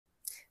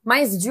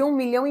Mais de 1,5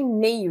 milhão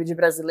de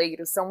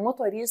brasileiros são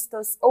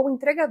motoristas ou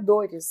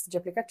entregadores de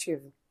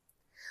aplicativo.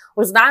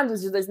 Os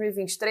dados de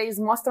 2023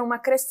 mostram uma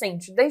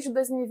crescente desde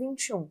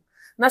 2021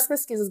 nas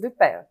pesquisas do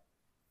IPEA.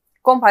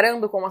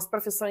 Comparando com as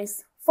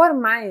profissões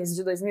formais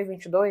de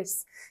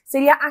 2022,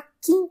 seria a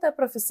 5ª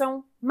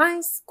profissão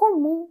mais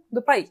comum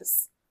do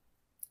país.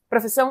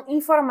 Profissão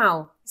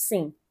informal,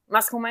 sim,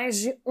 mas com mais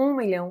de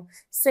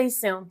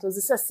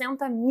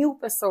 1.660.000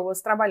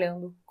 pessoas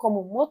trabalhando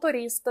como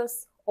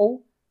motoristas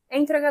ou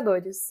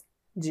entregadores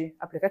de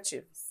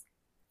aplicativos.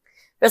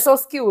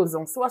 Pessoas que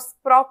usam suas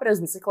próprias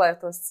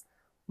bicicletas,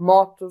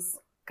 motos,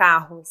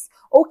 carros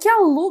ou que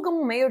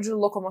alugam um meio de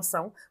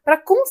locomoção para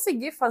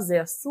conseguir fazer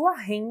a sua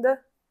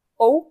renda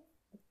ou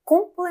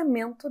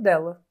complemento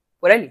dela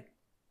por ali.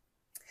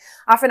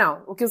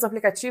 Afinal, o que os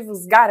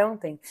aplicativos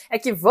garantem é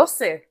que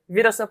você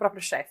vira seu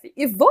próprio chefe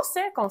e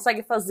você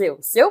consegue fazer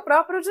o seu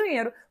próprio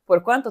dinheiro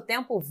por quanto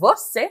tempo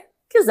você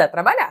quiser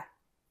trabalhar,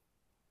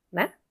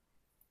 né?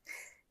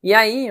 E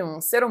aí,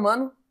 um ser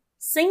humano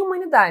sem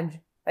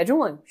humanidade pede um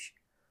lanche.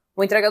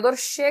 O entregador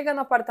chega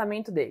no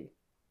apartamento dele.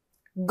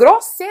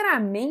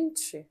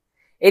 Grosseiramente,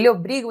 ele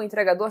obriga o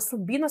entregador a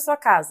subir na sua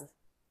casa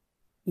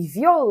e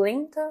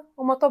violenta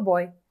o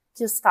motoboy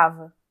que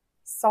estava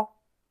só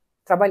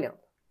trabalhando.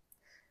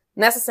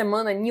 Nessa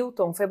semana,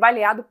 Nilton foi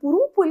baleado por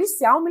um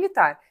policial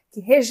militar que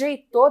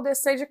rejeitou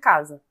descer de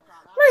casa.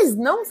 Mas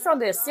não só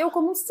desceu,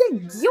 como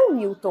seguiu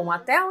Nilton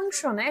até a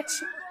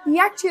lanchonete e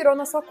atirou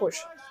na sua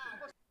coxa.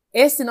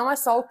 Esse não é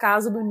só o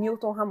caso do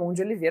Nilton Ramon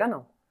de Oliveira,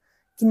 não.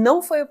 Que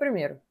não foi o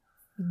primeiro.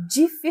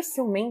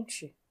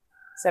 Dificilmente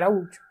será o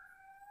último.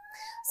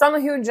 Só no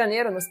Rio de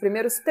Janeiro, nos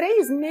primeiros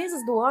 3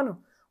 meses do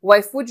ano, o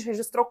iFood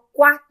registrou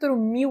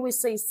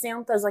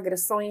 4.600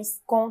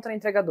 agressões contra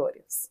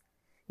entregadores.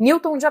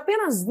 Nilton, de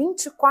apenas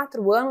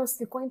 24 anos,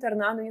 ficou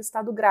internado em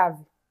estado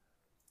grave.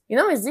 E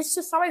não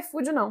existe só o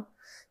iFood, não.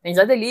 Tem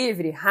Zé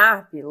Delivery,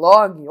 Rappi,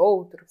 Log,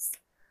 outros.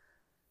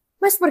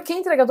 Mas por que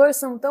entregadores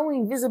são tão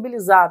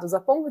invisibilizados a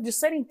ponto de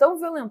serem tão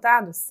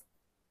violentados?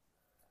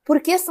 Por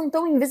que são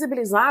tão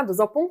invisibilizados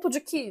ao ponto de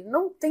que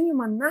não tem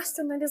uma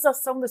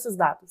nacionalização desses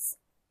dados?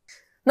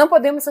 Não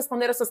podemos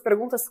responder essas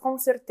perguntas com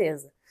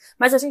certeza,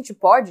 mas a gente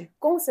pode,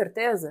 com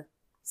certeza,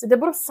 se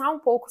debruçar um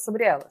pouco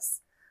sobre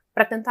elas,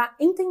 para tentar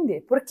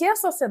entender por que a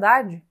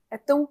sociedade é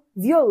tão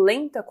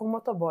violenta com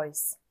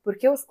motoboys, por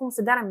que os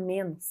considera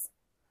menos.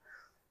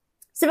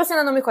 Se você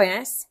ainda não me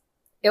conhece,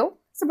 eu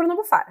sou Bruna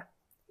Bufara.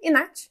 E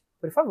Nath,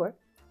 por favor,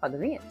 roda a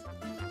vinheta.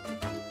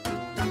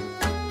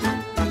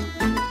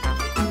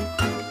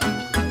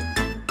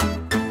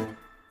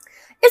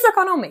 Esse é o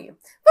canal Meio.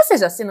 Você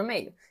já assina o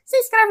Meio? Se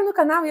inscreve no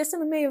canal e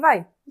assina o Meio,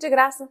 vai! De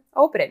graça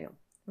ou premium.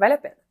 Vale a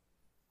pena.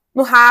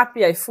 No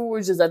Rappi,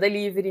 iFood, Zé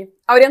Delivery,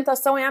 a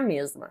orientação é a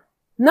mesma.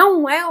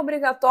 Não é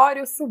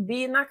obrigatório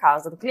subir na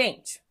casa do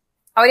cliente.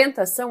 A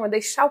orientação é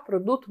deixar o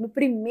produto no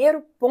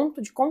primeiro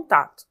ponto de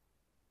contato.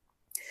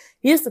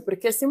 Isso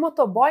porque se o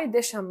motoboy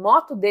deixa a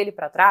moto dele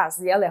para trás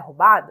e ela é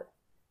roubada,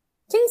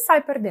 quem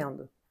sai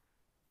perdendo?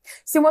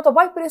 Se o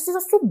motoboy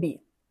precisa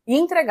subir e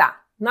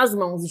entregar nas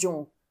mãos de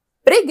um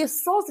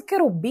preguiçoso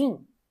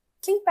querubim,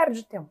 quem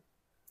perde tempo?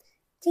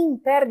 Quem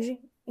perde,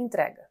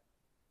 entrega.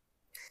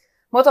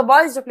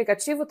 Motoboys de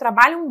aplicativo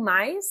trabalham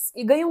mais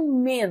e ganham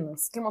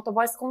menos que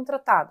motoboys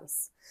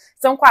contratados.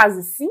 São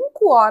quase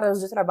 5 horas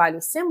de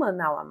trabalho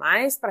semanal a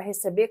mais para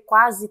receber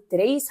quase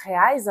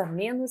R$3 a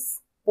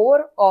menos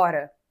por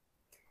hora.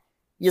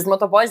 E os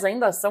motoboys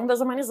ainda são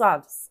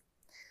desumanizados.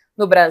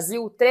 No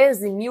Brasil,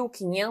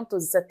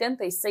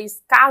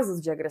 13.576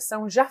 casos de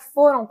agressão já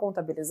foram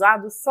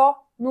contabilizados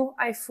só no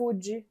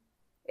iFood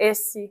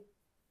esse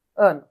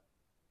ano.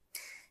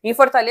 Em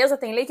Fortaleza,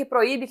 tem lei que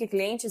proíbe que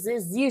clientes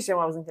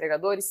exijam aos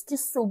entregadores que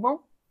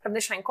subam para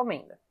deixar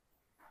encomenda.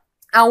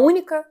 A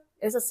única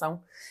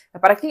exceção é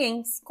para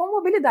clientes com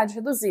mobilidade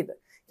reduzida,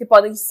 que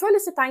podem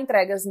solicitar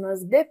entregas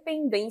nas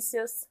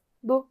dependências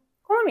do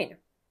condomínio.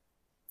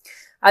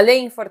 A lei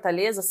em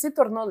Fortaleza se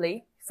tornou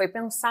lei, foi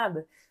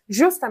pensada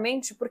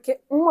justamente porque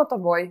um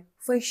motoboy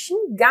foi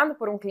xingado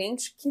por um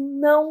cliente que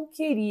não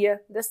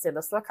queria descer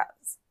da sua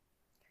casa.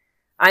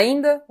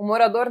 Ainda, o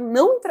morador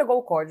não entregou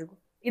o código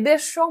e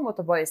deixou o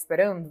motoboy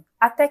esperando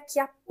até que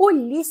a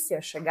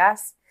polícia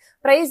chegasse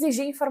para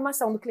exigir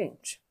informação do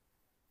cliente.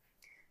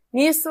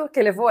 Nisso,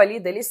 que levou ali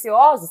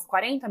deliciosos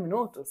 40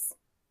 minutos,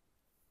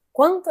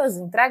 quantas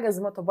entregas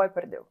o motoboy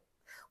perdeu?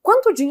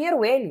 Quanto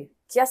dinheiro ele,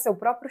 que é seu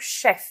próprio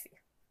chefe,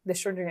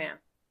 deixou de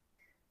ganhar?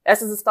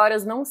 Essas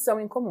histórias não são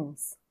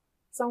incomuns,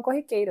 são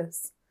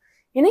corriqueiras.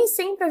 E nem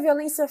sempre é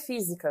violência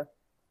física,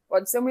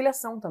 pode ser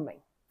humilhação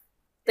também.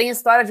 Tem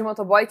história de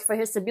motoboy que foi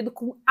recebido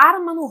com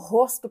arma no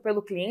rosto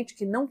pelo cliente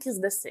que não quis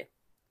descer.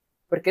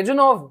 Porque, de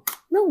novo,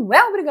 não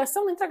é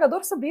obrigação do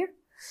entregador subir.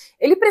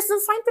 Ele precisa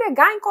só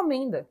entregar a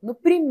encomenda no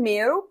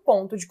primeiro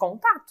ponto de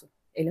contato.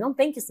 Ele não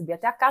tem que subir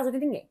até a casa de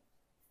ninguém.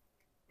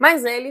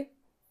 Mas ele,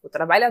 o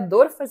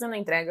trabalhador fazendo a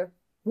entrega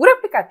por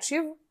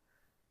aplicativo,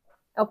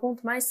 é o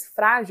ponto mais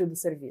frágil do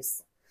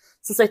serviço.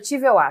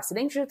 Suscetível a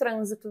acidente de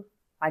trânsito,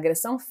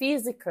 agressão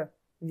física,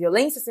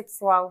 violência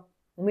sexual,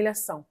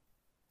 humilhação.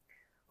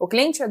 O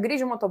cliente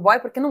agride o motoboy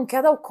porque não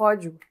quer dar o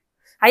código.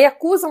 Aí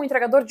acusam o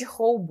entregador de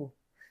roubo.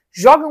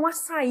 Jogam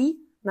açaí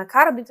na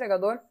cara do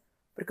entregador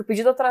porque o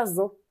pedido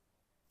atrasou.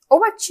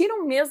 Ou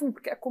atiram mesmo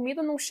porque a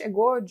comida não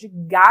chegou de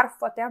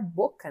garfo até a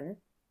boca, né?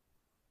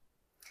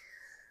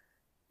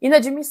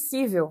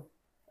 Inadmissível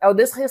é o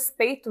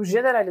desrespeito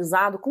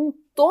generalizado com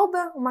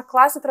toda uma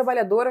classe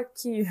trabalhadora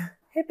que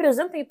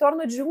representa em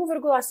torno de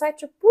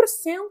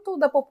 1,7%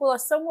 da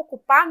população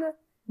ocupada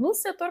no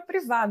setor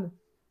privado.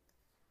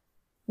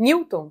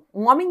 Nilton,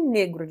 um homem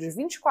negro de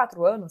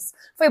 24 anos,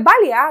 foi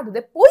baleado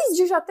depois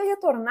de já ter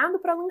retornado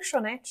para a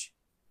lanchonete.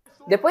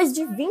 Depois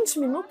de 20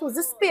 minutos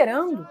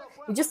esperando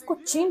e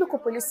discutindo com o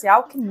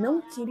policial que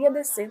não queria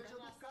descer.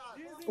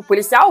 O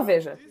policial,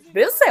 veja,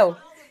 desceu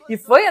e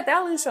foi até a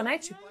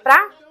lanchonete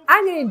para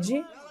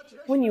agredir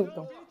o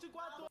Nilton.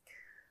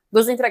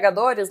 Dos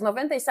entregadores,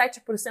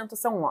 97%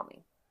 são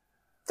homens,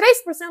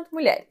 3%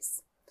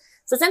 mulheres,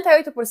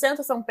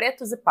 68% são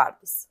pretos e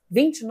pardos,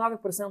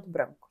 29%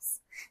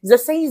 brancos,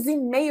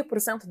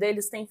 16,5%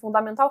 deles têm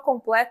fundamental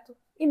completo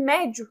e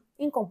médio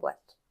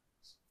incompleto.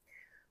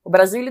 O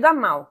Brasil lida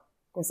mal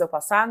com seu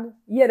passado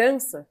e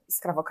herança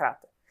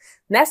escravocrata.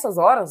 Nessas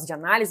horas de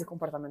análise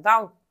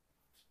comportamental,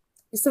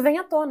 isso vem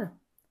à tona.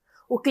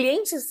 O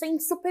cliente se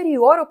sente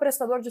superior ao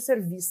prestador de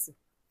serviço,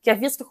 que é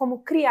visto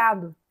como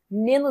criado,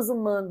 menos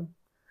humano.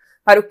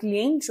 Para o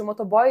cliente, o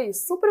motoboy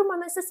supre uma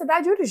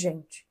necessidade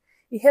urgente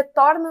e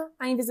retorna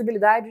à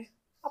invisibilidade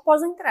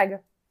após a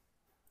entrega.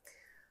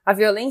 A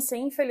violência,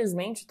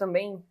 infelizmente,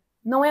 também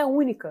não é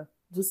única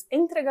dos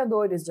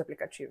entregadores de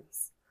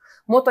aplicativos.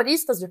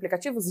 Motoristas de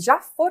aplicativos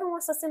já foram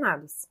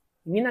assassinados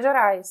em Minas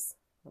Gerais,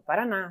 no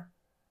Paraná,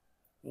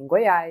 em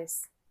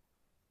Goiás.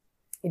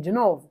 E, de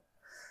novo,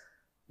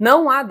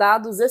 não há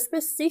dados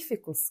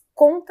específicos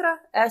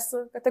contra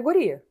essa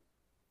categoria.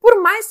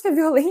 Por mais que a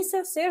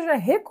violência seja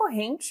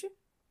recorrente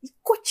e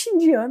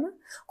cotidiana,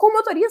 com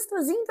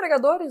motoristas e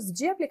entregadores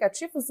de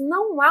aplicativos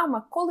não há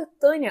uma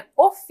coletânea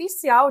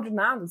oficial de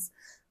dados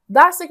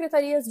das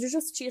secretarias de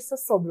justiça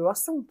sobre o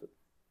assunto.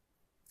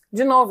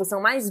 De novo, são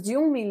mais de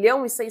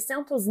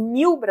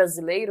 1.600.000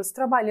 brasileiros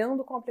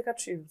trabalhando com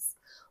aplicativos,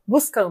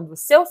 buscando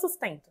seu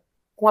sustento,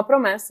 com a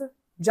promessa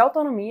de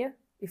autonomia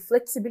e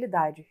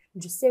flexibilidade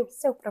de ser o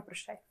seu próprio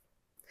chefe.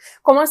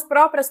 Com as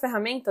próprias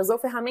ferramentas ou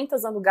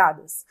ferramentas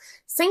alugadas,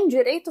 sem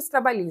direitos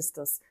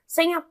trabalhistas,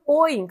 sem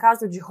apoio em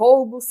caso de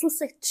roubos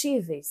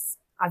suscetíveis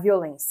à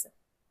violência.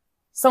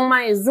 São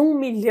mais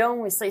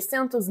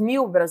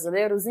 1.600.000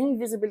 brasileiros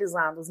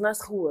invisibilizados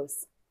nas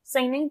ruas,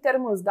 sem nem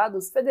termos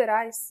dados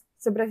federais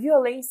sobre a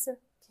violência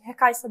que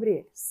recai sobre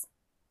eles.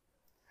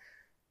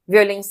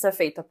 Violência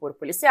feita por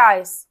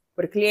policiais,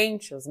 por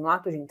clientes, no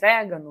ato de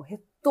entrega, no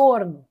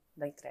retorno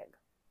da entrega.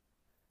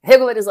 A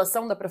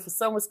regularização da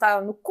profissão está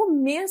no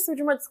começo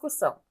de uma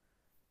discussão,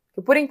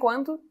 que por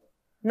enquanto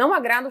não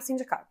agrada os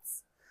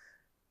sindicatos.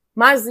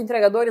 Mas os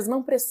entregadores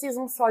não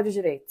precisam só de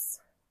direitos,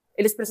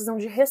 eles precisam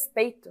de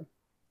respeito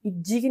e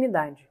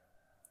dignidade.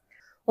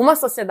 Uma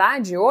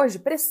sociedade hoje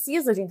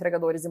precisa de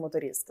entregadores e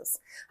motoristas.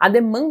 A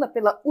demanda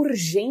pela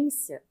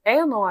urgência é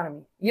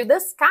enorme e o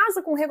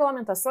descaso com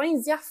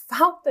regulamentações e a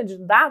falta de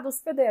dados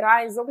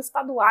federais ou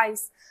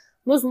estaduais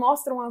nos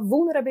mostram a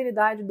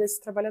vulnerabilidade desses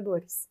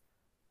trabalhadores.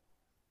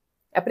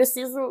 É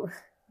preciso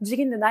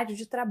dignidade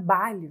de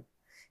trabalho,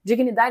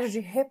 dignidade de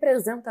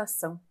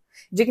representação,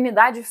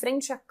 dignidade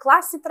frente à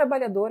classe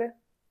trabalhadora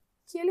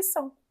que eles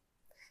são.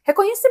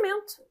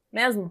 Reconhecimento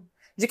mesmo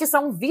de que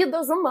são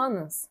vidas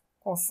humanas,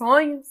 com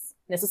sonhos,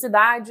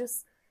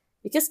 necessidades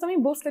e que estão em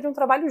busca de um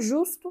trabalho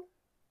justo,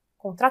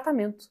 com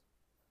tratamento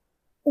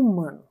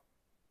humano.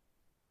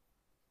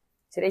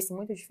 Seria isso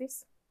muito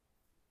difícil?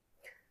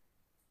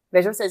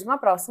 Vejo vocês numa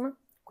próxima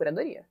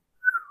Curadoria.